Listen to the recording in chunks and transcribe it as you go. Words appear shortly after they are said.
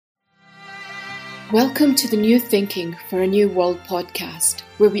Welcome to the New Thinking for a New World podcast,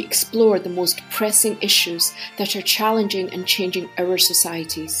 where we explore the most pressing issues that are challenging and changing our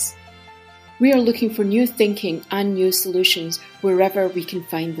societies. We are looking for new thinking and new solutions wherever we can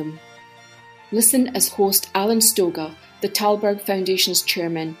find them. Listen as host Alan Stoga, the Talberg Foundation's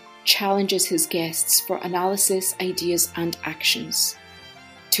chairman, challenges his guests for analysis, ideas and actions.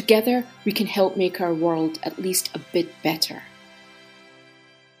 Together, we can help make our world at least a bit better.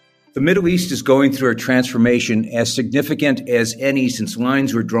 The Middle East is going through a transformation as significant as any since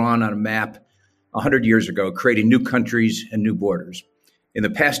lines were drawn on a map 100 years ago, creating new countries and new borders. In the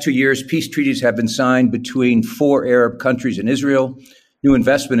past 2 years, peace treaties have been signed between 4 Arab countries and Israel. New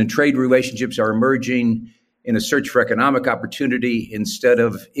investment and trade relationships are emerging in a search for economic opportunity instead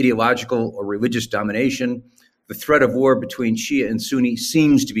of ideological or religious domination. The threat of war between Shia and Sunni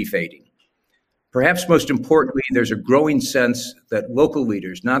seems to be fading. Perhaps most importantly, there's a growing sense that local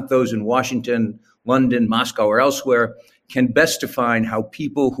leaders, not those in Washington, London, Moscow, or elsewhere, can best define how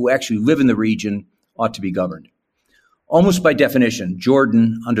people who actually live in the region ought to be governed. Almost by definition,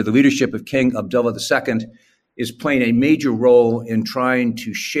 Jordan, under the leadership of King Abdullah II, is playing a major role in trying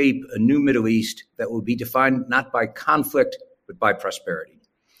to shape a new Middle East that will be defined not by conflict, but by prosperity.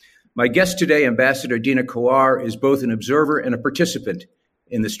 My guest today, Ambassador Dina Kawar, is both an observer and a participant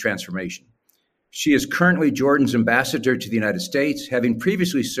in this transformation. She is currently Jordan's ambassador to the United States, having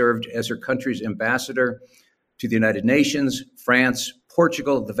previously served as her country's ambassador to the United Nations, France,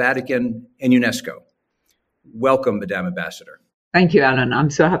 Portugal, the Vatican, and UNESCO. Welcome, Madame Ambassador. Thank you, Alan. I'm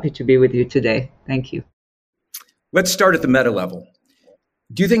so happy to be with you today. Thank you. Let's start at the meta level.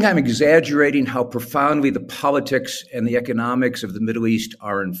 Do you think I'm exaggerating how profoundly the politics and the economics of the Middle East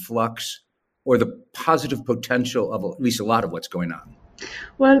are in flux, or the positive potential of at least a lot of what's going on?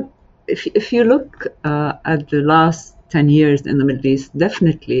 Well, if you look at the last 10 years in the Middle East,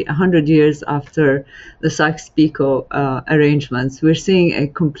 definitely 100 years after the Sykes-Picot arrangements, we're seeing a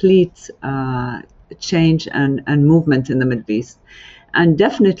complete change and movement in the Middle East. And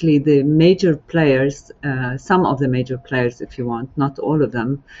definitely the major players, some of the major players, if you want, not all of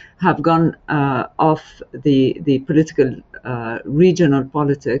them, have gone off the political regional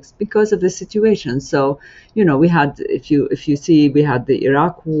politics because of the situation. So, we had, if you see, we had the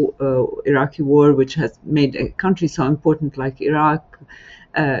Iraqi war, which has made a country so important like Iraq,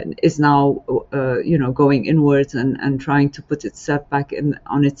 is now, going inwards and trying to put itself back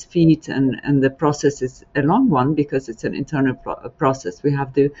on its feet. And the process is a long one because it's an internal process. We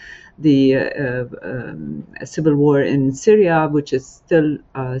have the civil war in Syria, which is still,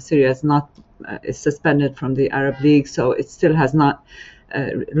 Syria is not is suspended from the Arab League, so it still has not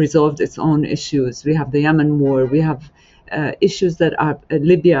resolved its own issues. We have the Yemen war. We have issues that are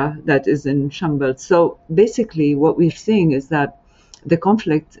Libya that is in shambles. So basically what we're seeing is that the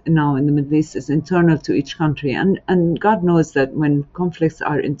conflict now in the Middle East is internal to each country. And God knows that when conflicts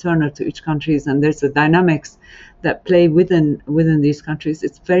are internal to each country and there's the dynamics that play within these countries,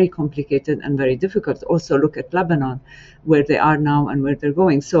 it's very complicated and very difficult. Also look at Lebanon, where they are now and where they're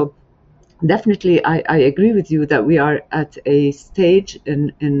going. So definitely I agree with you that we are at a stage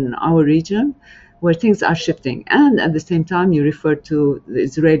in our region where things are shifting. And at the same time, you refer to the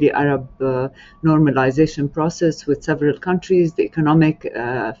Israeli-Arab normalization process with several countries, the economic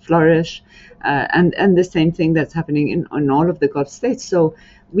flourish, and the same thing that's happening in all of the Gulf states. So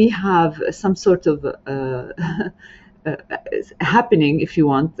we have some sort of happening, if you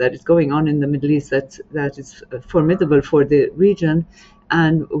want, that is going on in the Middle East that is formidable for the region.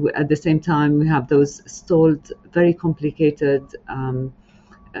 And at the same time, we have those stalled, very complicated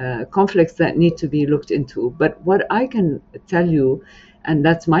conflicts that need to be looked into. But what I can tell you, and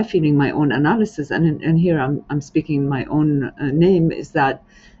that's my feeling, my own analysis, and here I'm speaking in my own name, is that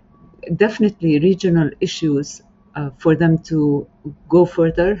definitely regional issues, for them to go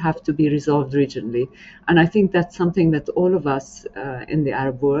further, have to be resolved regionally. And I think that's something that all of us in the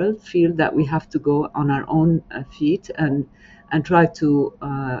Arab world feel, that we have to go on our own feet and try to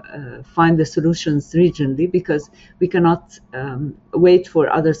find the solutions regionally, because we cannot wait for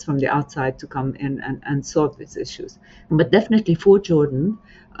others from the outside to come in and solve these issues. But definitely for Jordan,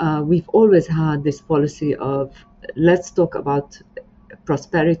 we've always had this policy of, let's talk about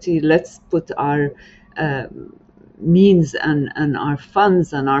prosperity, let's put our means and our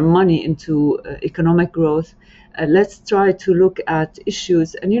funds and our money into economic growth. Let's try to look at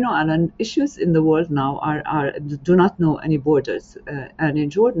issues, and Alan, issues in the world now do not know any borders. And in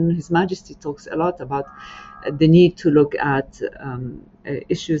Jordan, His Majesty talks a lot about the need to look at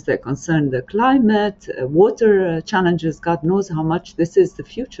issues that concern the climate, water challenges. God knows how much this is the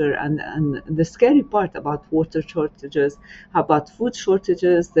future, and the scary part about water shortages, about food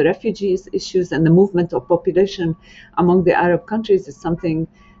shortages, the refugees issues, and the movement of population among the Arab countries is something.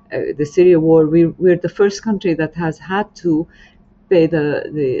 The Syria war, we're the first country that has had to pay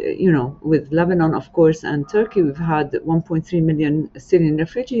with Lebanon, of course, and Turkey. We've had 1.3 million Syrian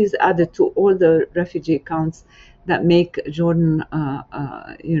refugees added to all the refugee counts that make Jordan,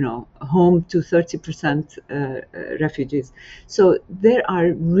 home to 30% refugees. So there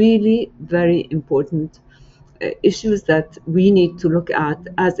are really very important issues that we need to look at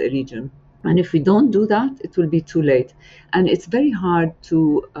as a region. And if we don't do that, it will be too late. And it's very hard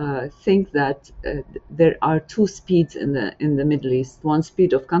to think that there are two speeds in the Middle East. One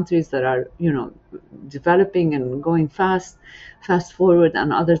speed of countries that are, developing and going fast forward,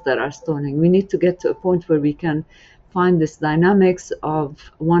 and others that are stalling. We need to get to a point where we can find this dynamics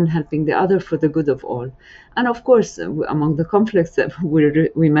of one helping the other for the good of all. And of course, among the conflicts that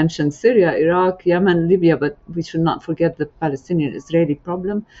we mentioned Syria, Iraq, Yemen, Libya, but we should not forget the Palestinian-Israeli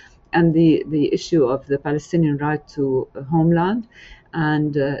problem and the issue of the Palestinian right to homeland.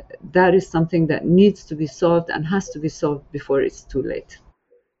 And that is something that needs to be solved and has to be solved before it's too late.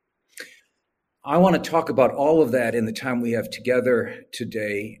 I want to talk about all of that in the time we have together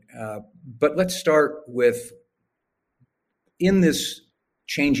today. But let's start with, in this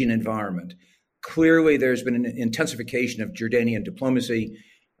changing environment, clearly there's been an intensification of Jordanian diplomacy.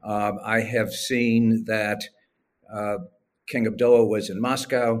 I have seen that King Abdullah was in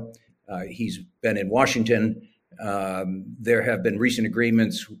Moscow. He's been in Washington. There have been recent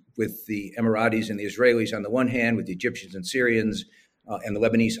agreements with the Emiratis and the Israelis on the one hand, with the Egyptians and Syrians and the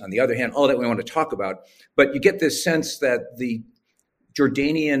Lebanese on the other hand, all that we want to talk about. But you get this sense that the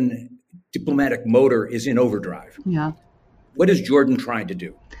Jordanian diplomatic motor is in overdrive. Yeah. What is Jordan trying to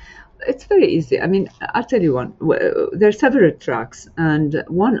do? It's very easy. I mean, I'll tell you one. There are several tracks, and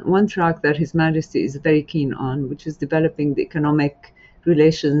one track that His Majesty is very keen on, which is developing the economic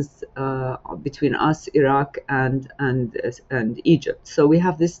relations between us, Iraq, and Egypt. So we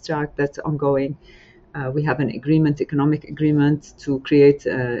have this track that's ongoing. We have an economic agreement to create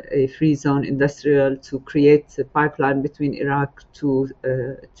a free zone industrial, to create a pipeline between Iraq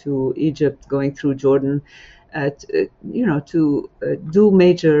to Egypt going through Jordan. To do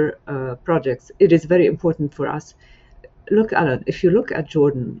major projects. It is very important for us. Look, Alan, if you look at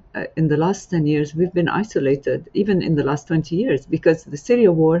Jordan, in the last 10 years, we've been isolated, even in the last 20 years, because the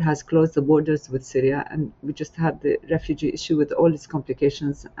Syria war has closed the borders with Syria, and we just had the refugee issue with all its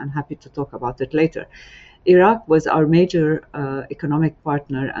complications. I'm happy to talk about it later. Iraq was our major economic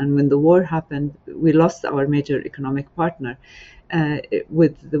partner, and when the war happened, we lost our major economic partner.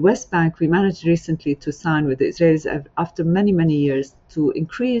 With the West Bank, we managed recently to sign with the Israelis after many, many years to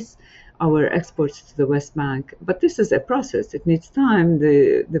increase our exports to the West Bank. But this is a process. It needs time.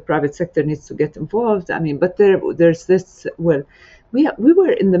 The private sector needs to get involved. I mean, but there's this, well, we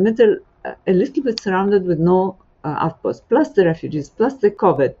were in the middle, a little bit surrounded with no outposts, plus the refugees, plus the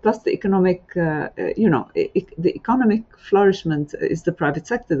COVID, plus the economic, the economic flourishment is the private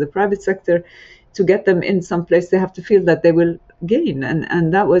sector. The private sector, to get them in some place, they have to feel that they will gain.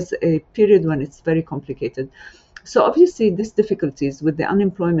 And that was a period when it's very complicated. So obviously these difficulties with the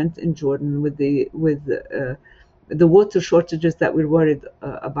unemployment in Jordan, with the water shortages that we're worried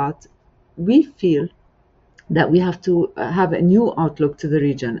about, we feel that we have to have a new outlook to the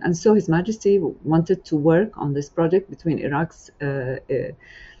region. And so His Majesty wanted to work on this project between Iraq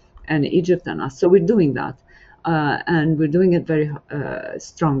and Egypt and us. So we're doing that. And we're doing it very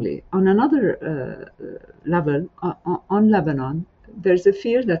strongly. On another level, on Lebanon, there's a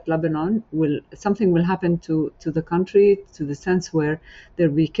fear that something will happen to the country, to the sense where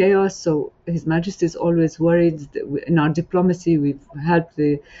there'll be chaos. So His Majesty is always worried. In our diplomacy, we've helped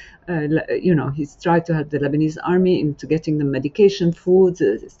he's tried to help the Lebanese army into getting them medication, food,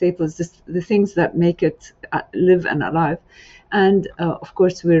 staples, the things that make it live and alive. And of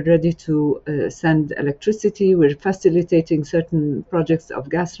course, we're ready to send electricity. We're facilitating certain projects of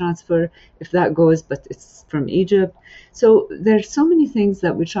gas transfer, if that goes, but it's from Egypt. So there's so many things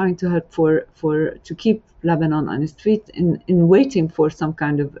that we're trying to help to keep Lebanon on its feet in waiting for some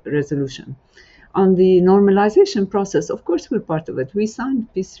kind of resolution. On the normalization process, of course, we're part of it. We signed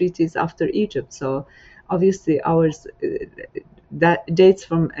peace treaties after Egypt, so obviously ours that dates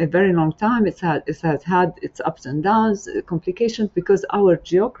from a very long time. It has had its ups and downs, complications, because our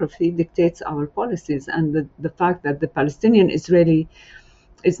geography dictates our policies, and the fact that the Palestinian-Israeli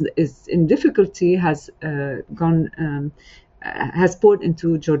is in difficulty has poured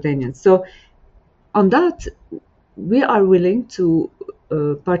into Jordanians. So on that, we are willing to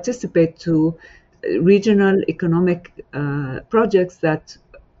participate to regional economic projects that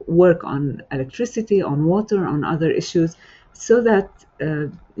work on electricity, on water, on other issues, so that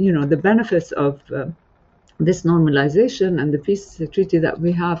the benefits of this normalization and the peace treaty that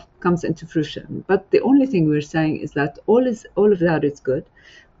we have comes into fruition. But the only thing we're saying is that all of that is good,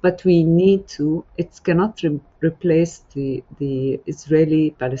 but we need to. It cannot replace the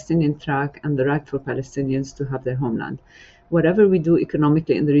Israeli-Palestinian track and the right for Palestinians to have their homeland. Whatever we do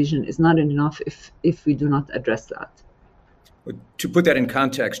economically in the region is not enough if we do not address that. To put that in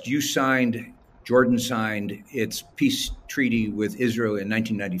context, Jordan signed its peace treaty with Israel in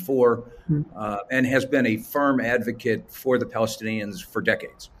 1994 and has been a firm advocate for the Palestinians for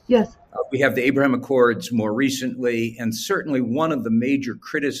decades. Yes. We have the Abraham Accords more recently, and certainly one of the major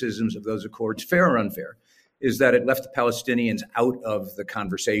criticisms of those accords, fair or unfair, is that it left the Palestinians out of the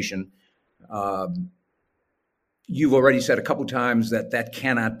conversation. You've already said a couple times that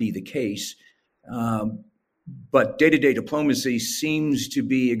cannot be the case. But day-to-day diplomacy seems to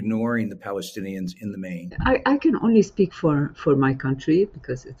be ignoring the Palestinians in the main. I can only speak for my country,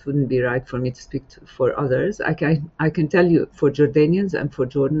 because it wouldn't be right for me to speak for others. I can tell you, for Jordanians and for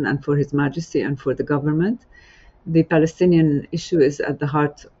Jordan and for His Majesty and for the government, the Palestinian issue is at the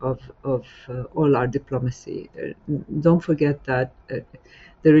heart of all our diplomacy. Don't forget that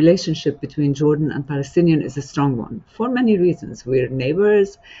the relationship between Jordan and Palestinian is a strong one for many reasons. We're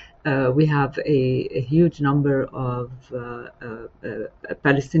neighbors. We have a huge number of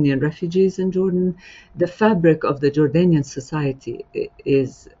Palestinian refugees in Jordan. The fabric of the Jordanian society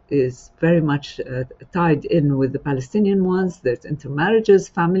is very much tied in with the Palestinian ones. There's intermarriages,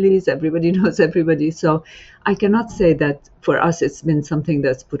 families, everybody knows everybody. So I cannot say that for us it's been something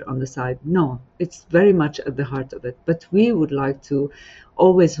that's put on the side. No, it's very much at the heart of it. But we would like to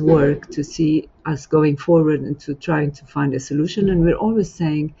always work to see us going forward and to trying to find a solution. And we're always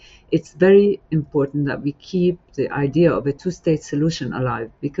saying it's very important that we keep the idea of a two-state solution alive,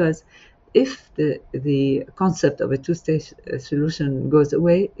 because if the concept of a two-state solution goes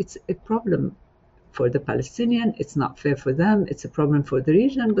away, it's a problem for the Palestinian. It's not fair for them. It's a problem for the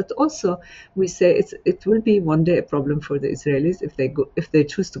region. But also, we say it will be one day a problem for the Israelis if they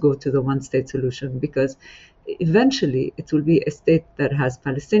choose to go to the one-state solution, because eventually it will be a state that has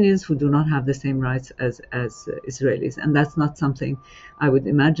Palestinians who do not have the same rights as Israelis, and that's not something I would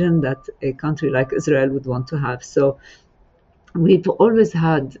imagine that a country like Israel would want to have. So we've always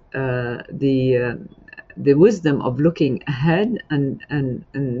had the wisdom of looking ahead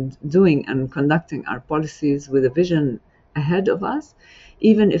and doing and conducting our policies with a vision ahead of us,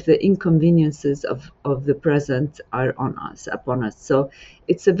 even if the inconveniences of the present are upon us. So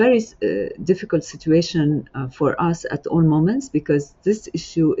it's a very difficult situation for us at all moments, because this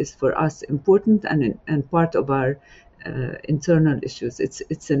issue is for us important and part of our internal issues.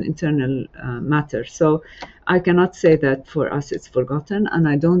 It's an internal matter. So I cannot say that for us it's forgotten, and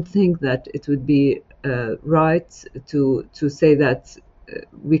I don't think that it would be right to say that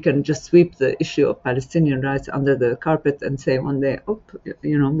we can just sweep the issue of Palestinian rights under the carpet and say one day,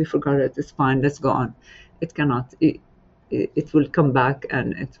 we forgot it, it's fine, let's go on. It cannot. It will come back,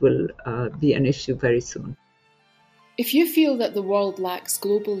 and it will be an issue very soon. If you feel that the world lacks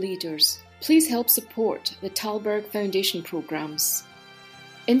global leaders, please help support the Talberg Foundation programs.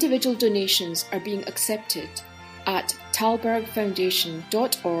 Individual donations are being accepted at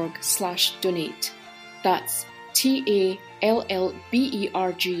talbergfoundation.org/donate. That's TALLBERG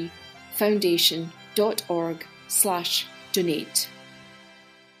foundation.org/donate.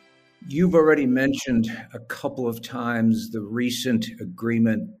 You've already mentioned a couple of times the recent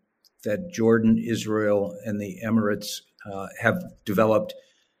agreement that Jordan, Israel, and the Emirates have developed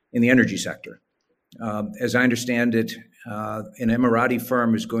in the energy sector. As I understand it, an Emirati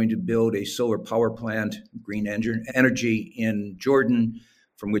firm is going to build a solar power plant, green energy, in Jordan,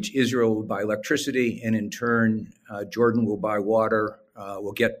 from which Israel will buy electricity, and in turn, Jordan will buy water,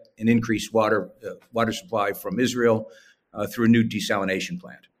 will get an increased water supply from Israel through a new desalination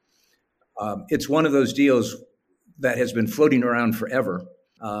plant. It's one of those deals that has been floating around forever,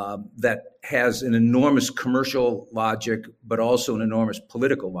 that has an enormous commercial logic, but also an enormous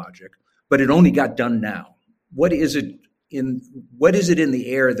political logic. But it only got done now. What is it in the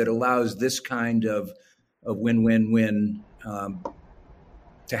air that allows this kind of win-win-win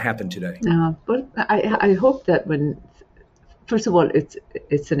to happen today? But I hope that when First of all,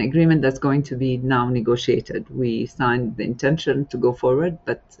 it's an agreement that's going to be now negotiated. We signed the intention to go forward,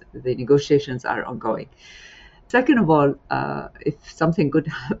 but the negotiations are ongoing. Second of all, if something good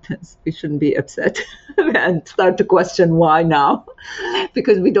happens, we shouldn't be upset and start to question why now,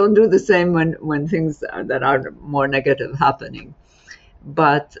 because we don't do the same when things that are more negative happening.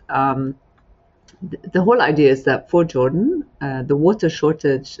 But the whole idea is that for Jordan, the water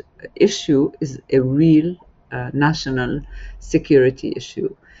shortage issue is a real national security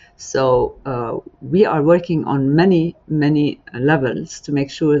issue. So we are working on many levels to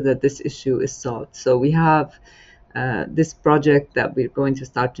make sure that this issue is solved. So we have this project that we're going to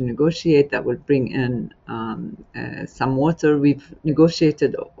start to negotiate that will bring in some water. We've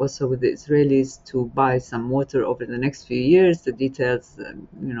negotiated also with the Israelis to buy some water over the next few years. The details,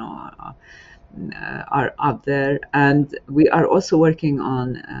 are out there, and we are also working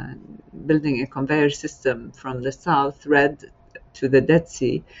on building a conveyor system from the south, Red, to the Dead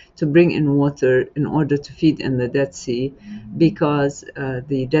Sea to bring in water in order to feed in the Dead Sea, because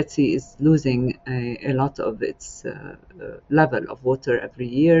the Dead Sea is losing a lot of its level of water every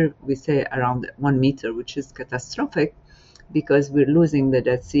year. We say around 1 meter, which is catastrophic because we're losing the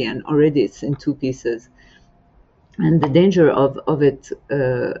Dead Sea, and already it's in two pieces. And the danger of it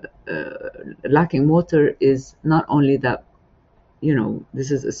lacking water is not only that,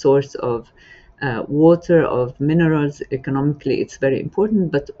 this is a source of water, of minerals. Economically, it's very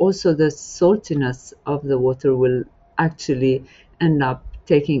important, but also the saltiness of the water will actually end up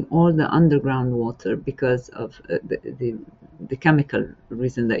taking all the underground water because of the chemical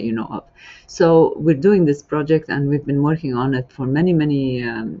reason that you know of. So we're doing this project, and we've been working on it for many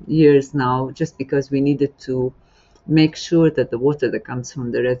years now, just because we needed to make sure that the water that comes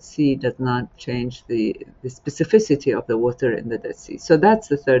from the Red Sea does not change the specificity of the water in the Dead Sea. So that's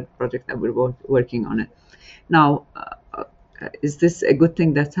the third project that we're working on it. Now, is this a good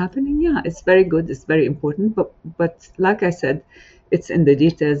thing that's happening? Yeah, it's very good. It's very important. But like I said, it's in the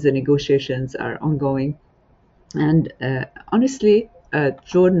details. The negotiations are ongoing. And honestly,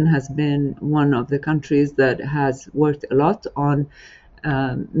 Jordan has been one of the countries that has worked a lot on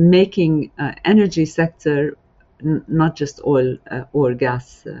making energy sector not just oil or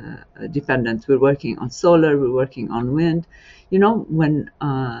gas dependent. We're working on solar, we're working on wind. When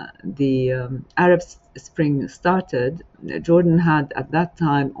the Arab Spring started, Jordan had at that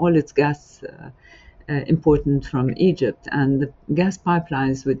time all its gas important from Egypt, and the gas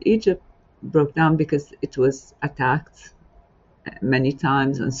pipelines with Egypt broke down because it was attacked many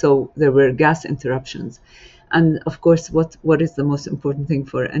times, and so there were gas interruptions. And of course, what is the most important thing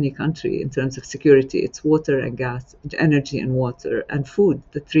for any country in terms of security? It's water and gas, energy and water, and food,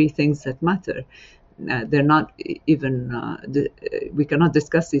 the three things that matter. They're not even, we cannot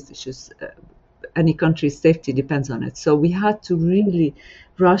discuss these issues. Any country's safety depends on it. So we had to really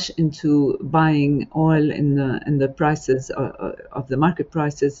rush into buying oil in the prices of the market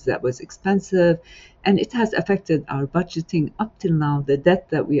prices. That was expensive, and it has affected our budgeting up till now. The debt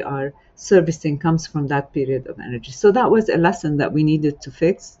that we are servicing comes from that period of energy. So that was a lesson that we needed to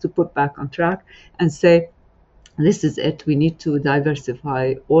fix, to put back on track and say, this is it. We need to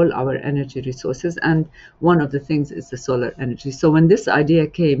diversify all our energy resources. And one of the things is the solar energy. So when this idea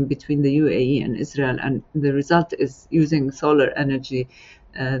came between the UAE and Israel, and the result is using solar energy,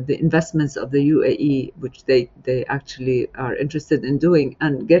 the investments of the UAE, which they actually are interested in doing,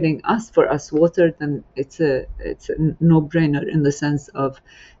 and getting for us water, then it's a no-brainer in the sense of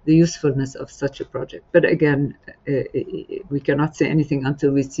the usefulness of such a project. But again, we cannot say anything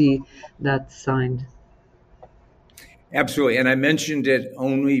until we see that signed. Absolutely. And I mentioned it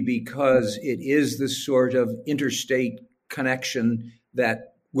only because it is the sort of interstate connection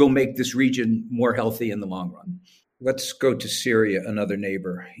that will make this region more healthy in the long run. Let's go to Syria, another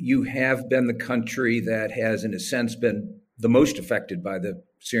neighbor. You have been the country that has, in a sense, been the most affected by the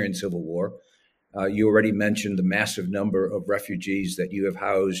Syrian civil war. You already mentioned the massive number of refugees that you have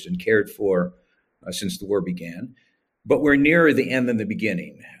housed and cared for since the war began. But we're nearer the end than the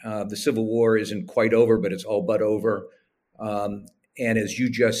beginning. The civil war isn't quite over, but it's all but over. And as you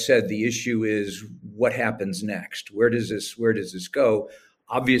just said, the issue is what happens next? Where does this go?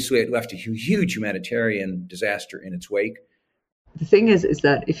 Obviously, it left a huge humanitarian disaster in its wake. The thing is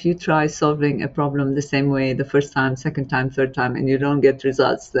that if you try solving a problem the same way the first time, second time, third time, and you don't get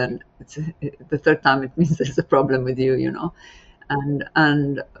results, then the third time it means there's a problem with you,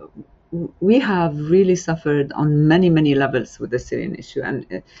 And we have really suffered on many levels with the Syrian issue.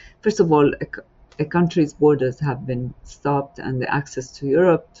 And first of all, a country's borders have been stopped, and the access to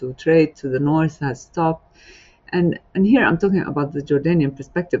Europe, to trade to the north has stopped. and here I'm talking about the Jordanian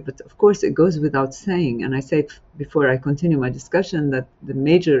perspective, but of course it goes without saying, and I say it before I continue my discussion, that the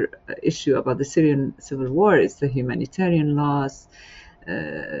major issue about the Syrian civil war is the humanitarian loss,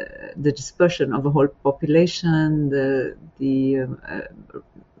 the dispersion of a whole population, the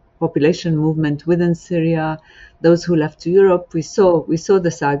population movement within Syria, those who left to Europe. We saw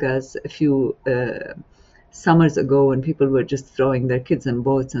the sagas a few summers ago when people were just throwing their kids in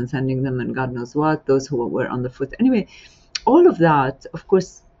boats and sending them and God knows what, those who were on the foot. Anyway, all of that, of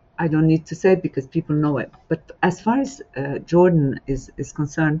course, I don't need to say it because people know it. But as far as Jordan is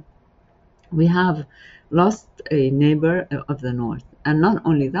concerned, we have lost a neighbor of the north. And not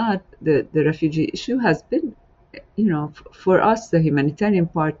only that, the refugee issue has been, for us, the humanitarian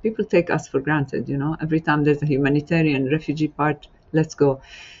part, people take us for granted, every time there's a humanitarian refugee part, let's go.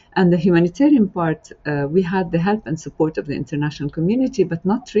 And the humanitarian part, we had the help and support of the international community, but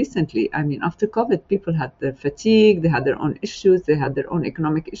not recently. I mean, after COVID, people had their fatigue, they had their own issues, they had their own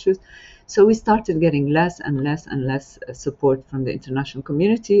economic issues. So we started getting less and less and less support from the international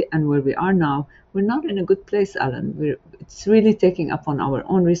community. And where we are now, we're not in a good place, Alan. It's really taking up on our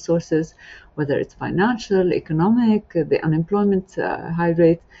own resources, whether it's financial, economic, the unemployment high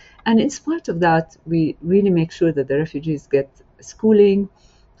rate. And in spite of that, we really make sure that the refugees get schooling.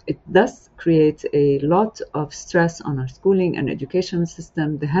 It does create a lot of stress on our schooling and education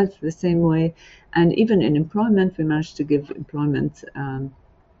system, the health the same way, and even in employment, we managed to give employment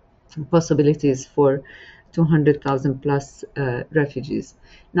possibilities for 200,000 plus refugees.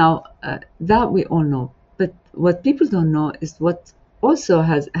 Now, that we all know, but what people don't know is what also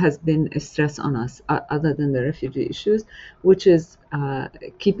has been a stress on us, other than the refugee issues, which is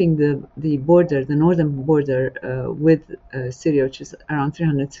keeping the border, the northern border with Syria, which is around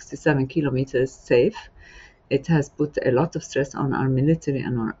 367 kilometers, safe. It has put a lot of stress on our military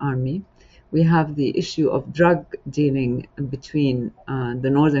and our army. We have the issue of drug dealing between the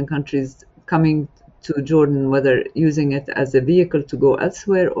northern countries coming to Jordan, whether using it as a vehicle to go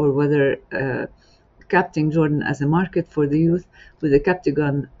elsewhere or whether capturing Jordan as a market for the youth with the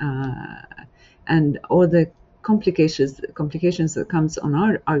Captagon and all the complications that comes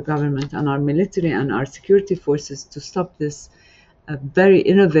on our government and our military and our security forces to stop this very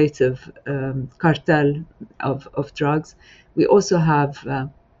innovative cartel of drugs. We also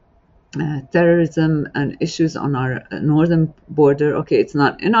have terrorism and issues on our northern border. Okay, it's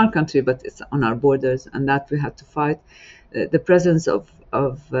not in our country, but it's on our borders, and that we have to fight. The presence of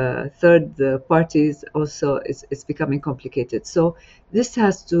third parties also is becoming complicated. So this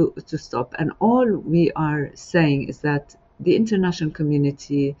has to stop. And all we are saying is that the international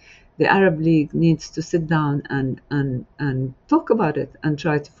community, the Arab League, needs to sit down and talk about it and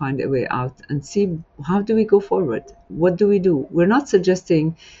try to find a way out and see how do we go forward. What do we do? We're not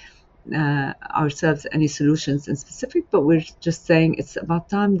suggesting ourselves any solutions in specific, but we're just saying it's about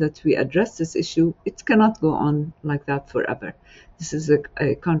time that we address this issue. It cannot go on like that forever. This is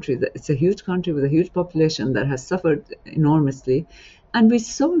a country it's a huge country with a huge population that has suffered enormously, and we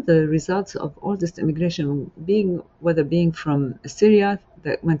saw the results of all this immigration, whether being from Syria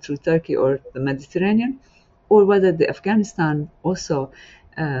that went through Turkey or the Mediterranean, or whether the Afghanistan also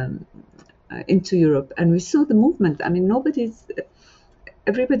into Europe. And we saw the movement. I mean,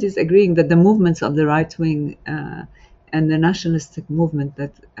 everybody's agreeing that the movements of the right wing and the nationalistic movement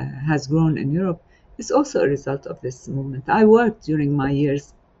that has grown in Europe is also a result of this movement. I worked during my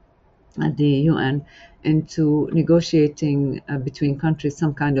years at the UN into negotiating between countries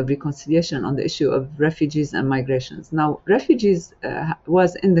some kind of reconciliation on the issue of refugees and migrations. Now, refugees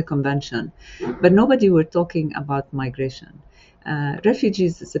was in the convention, but nobody were talking about migration.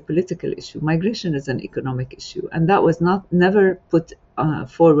 Refugees is a political issue. Migration is an economic issue, and that was never put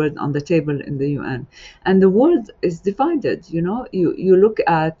forward on the table in the UN. And the world is divided. You look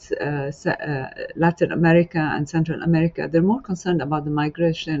at Latin America and Central America; they're more concerned about the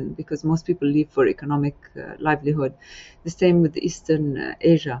migration because most people leave for economic livelihood. The same with Eastern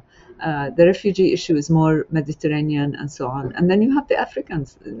Asia. The refugee issue is more Mediterranean and so on. And then you have the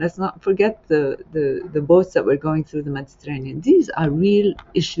Africans. Let's not forget the boats that were going through the Mediterranean. These are real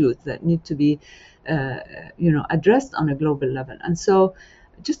issues that need to be addressed on a global level. And so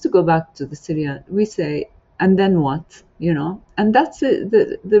just to go back to the Syria, we say, and then what? And that's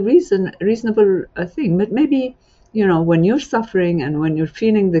the reasonable thing. But maybe, when you're suffering and when you're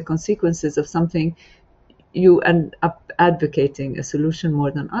feeling the consequences of something, you end up advocating a solution more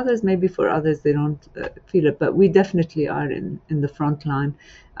than others. Maybe for others they don't feel it, but we definitely are in the front line,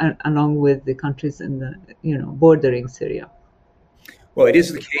 along with the countries in the bordering Syria. Well, it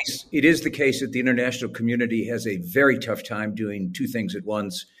is the case. It is the case that the international community has a very tough time doing two things at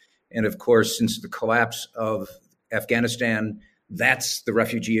once: And of course, since the collapse of Afghanistan, that's the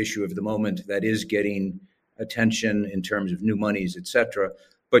refugee issue of the moment that is getting attention in terms of new monies, et cetera.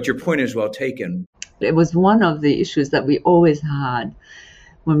 But your point is well taken. It was one of the issues that we always had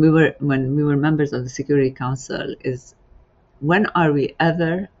when we were members of the Security Council, is when are we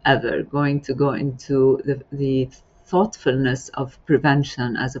ever going to go into the thoughtfulness of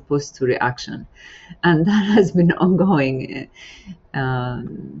prevention as opposed to reaction? And that has been ongoing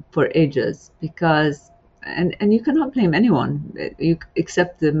for ages, because and you cannot blame anyone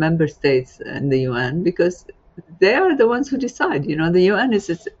except the member states and the UN, because they are the ones who decide. The UN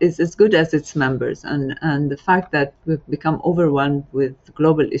is as good as its members, and the fact that we've become overwhelmed with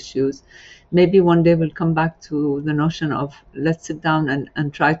global issues, maybe one day we'll come back to the notion of let's sit down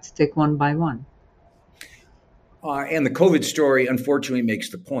and try to take one by one. And the COVID story, unfortunately, makes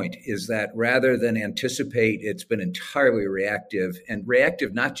the point, is that rather than anticipate, it's been entirely reactive, and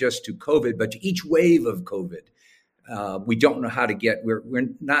reactive not just to COVID, but to each wave of COVID. We don't know how to we're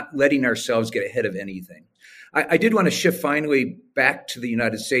not letting ourselves get ahead of anything. I did want to shift finally back to the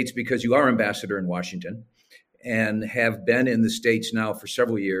United States, because you are ambassador in Washington and have been in the States now for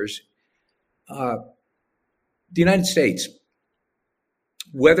several years. The United States,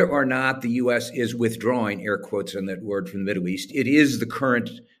 whether or not the U.S. is withdrawing, air quotes on that word, from the Middle East, it is the current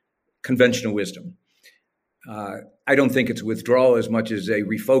conventional wisdom. I don't think it's withdrawal as much as a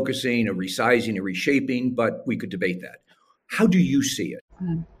refocusing, a resizing, a reshaping, but we could debate that. How do you see it?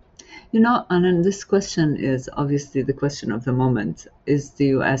 And then this question is obviously the question of the moment. Is the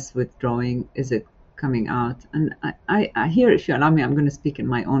U.S. withdrawing? Is it coming out? And I here, if you allow me, I'm going to speak in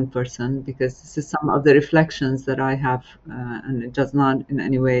my own person, because this is some of the reflections that I have, and it does not in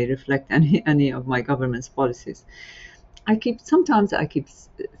any way reflect any of my government's policies. Sometimes I keep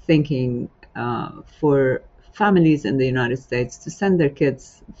thinking for families in the United States to send their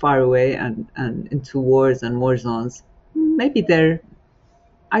kids far away and into wars and war zones. Maybe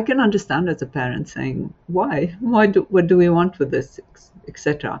I can understand as a parent saying, what do we want with this,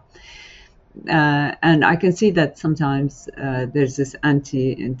 etc. And I can see that sometimes there's this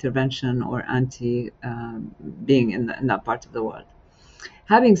anti-intervention or anti-being in that part of the world.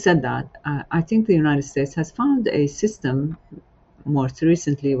 Having said that, I think the United States has found a system, most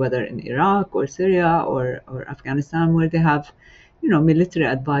recently, whether in Iraq or Syria or Afghanistan, where they have, military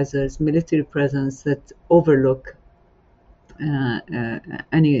advisors, military presence that overlook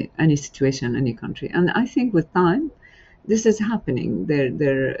any situation, any country. And I think with time, this is happening.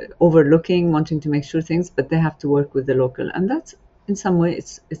 They're overlooking, wanting to make sure things, but they have to work with the local. And that's, in some way,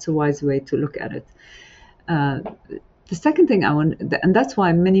 it's a wise way to look at it. The second thing and that's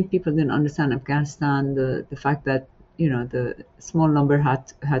why many people didn't understand Afghanistan, the fact that, the small number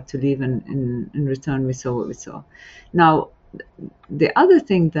had to leave, and in return we saw what we saw. Now, the other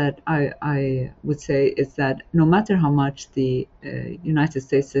thing that I would say is that no matter how much the United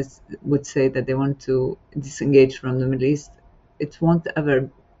States would say that they want to disengage from the Middle East, it won't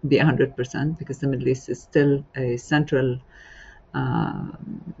ever be 100%, because the Middle East is still a central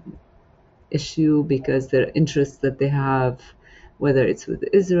issue, because the interests that they have, whether it's with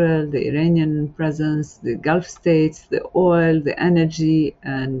Israel, the Iranian presence, the Gulf states, the oil, the energy,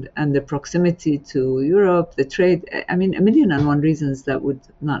 and the proximity to Europe, the trade. I mean, 1,000,001 reasons that would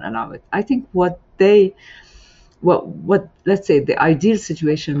not allow it. I think what let's say the ideal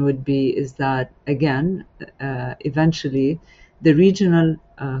situation would be is that, again, eventually the regional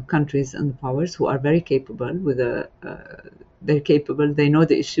countries and the powers who are very capable they know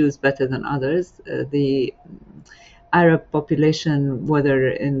the issues better than others. The Arab population, whether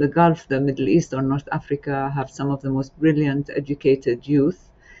in the Gulf, the Middle East, or North Africa, have some of the most brilliant, educated youth.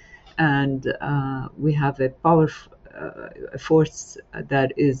 And we have a powerful force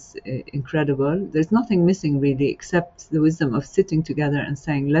that is incredible. There's nothing missing, really, except the wisdom of sitting together and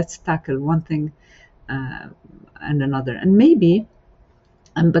saying, let's tackle one thing and another. And maybe,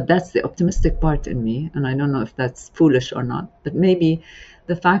 but that's the optimistic part in me, and I don't know if that's foolish or not, but maybe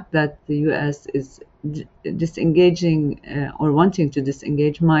the fact that the US is disengaging or wanting to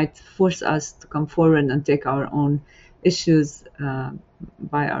disengage might force us to come forward and take our own issues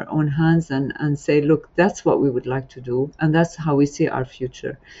by our own hands and say, look, that's what we would like to do, and that's how we see our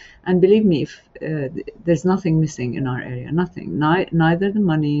future. And believe me, if there's nothing missing in our area, nothing, neither the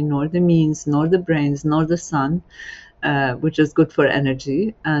money, nor the means, nor the brains, nor the sun, which is good for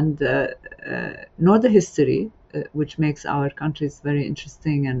energy, and nor the history, which makes our countries very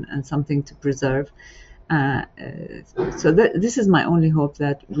interesting and something to preserve. So this is my only hope,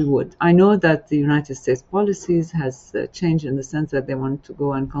 that we would. I know that the United States policies has changed in the sense that they want to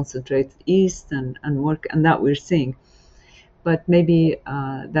go and concentrate east and work, and that we're seeing. But maybe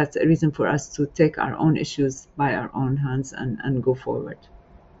that's a reason for us to take our own issues by our own hands and go forward.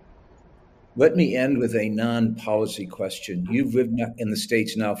 Let me end with a non-policy question. You've lived in the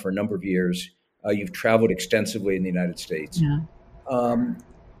States now for a number of years. You've traveled extensively in the United States. Yeah.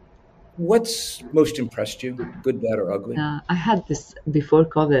 What's most impressed you, good, bad, or ugly? I had this before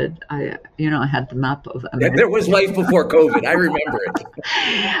COVID. I had the map of America. There was life before COVID. I remember it.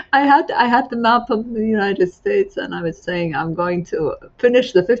 I had the map of the United States, and I was saying I'm going to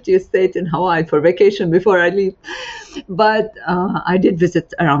finish the 50th state in Hawaii for vacation before I leave. But I did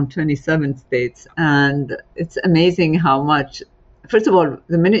visit around 27 states, and it's amazing how much. First of all,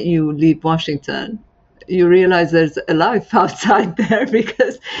 the minute you leave Washington, you realize there's a life outside there,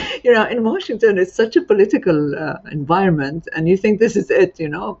 because, in Washington, it's such a political environment, and you think this is it,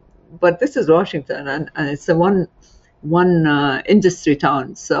 but this is Washington, and it's a one industry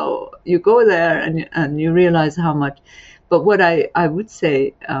town. So you go there and you realize how much. But what I would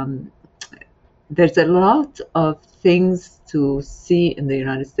say, there's a lot of things to see in the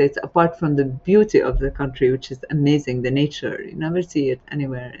United States, apart from the beauty of the country, which is amazing, the nature. You never see it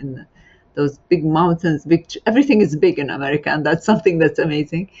anywhere in those big mountains, everything is big in America, and that's something that's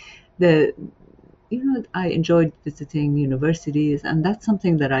amazing. I enjoyed visiting universities, and that's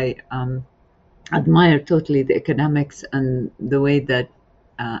something that I admire totally, the academics and the way that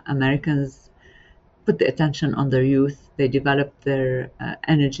Americans put the attention on their youth. They develop their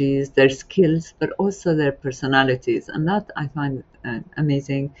energies, their skills, but also their personalities, and that I find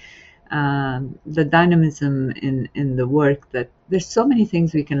amazing. The dynamism in the work, that there's so many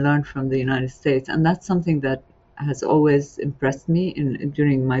things we can learn from the United States, and that's something that has always impressed me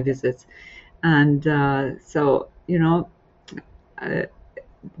during my visits. And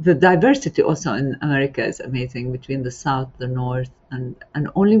the diversity also in America is amazing, between the South, the North, and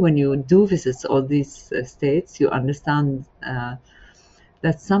only when you do visit all these states, you understand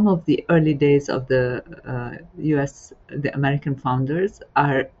that some of the early days of the U.S., the American founders,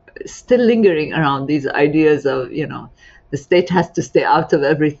 are still lingering around these ideas of, the state has to stay out of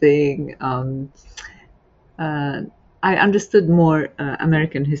everything. I understood more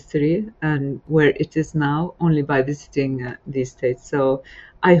American history and where it is now only by visiting these states. So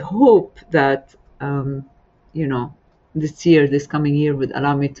I hope that, this coming year would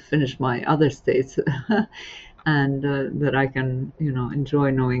allow me to finish my other states and that I can,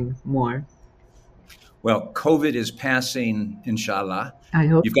 enjoy knowing more. Well, COVID is passing, inshallah. I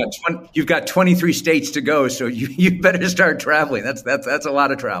hope you've got 23 states to go, so you better start traveling. That's a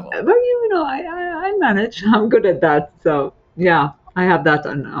lot of travel. Well, I manage. I'm good at that. So yeah, I have that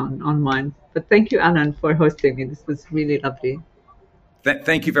on mind. But thank you, Anand, for hosting me. This was really lovely.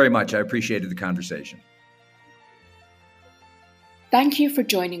 Thank you very much. I appreciated the conversation. Thank you for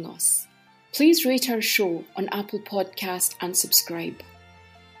joining us. Please rate our show on Apple Podcast and subscribe.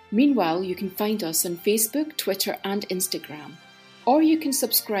 Meanwhile, you can find us on Facebook, Twitter, and Instagram. Or you can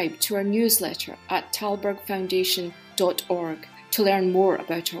subscribe to our newsletter at talbergfoundation.org to learn more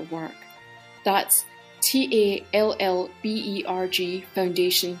about our work. That's TALLBERG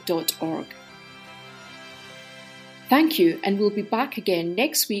foundation.org. Thank you, and we'll be back again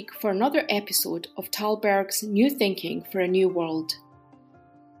next week for another episode of Talberg's New Thinking for a New World.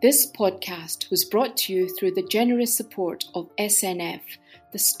 This podcast was brought to you through the generous support of SNF,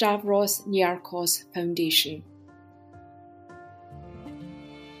 the Stavros Niarchos Foundation.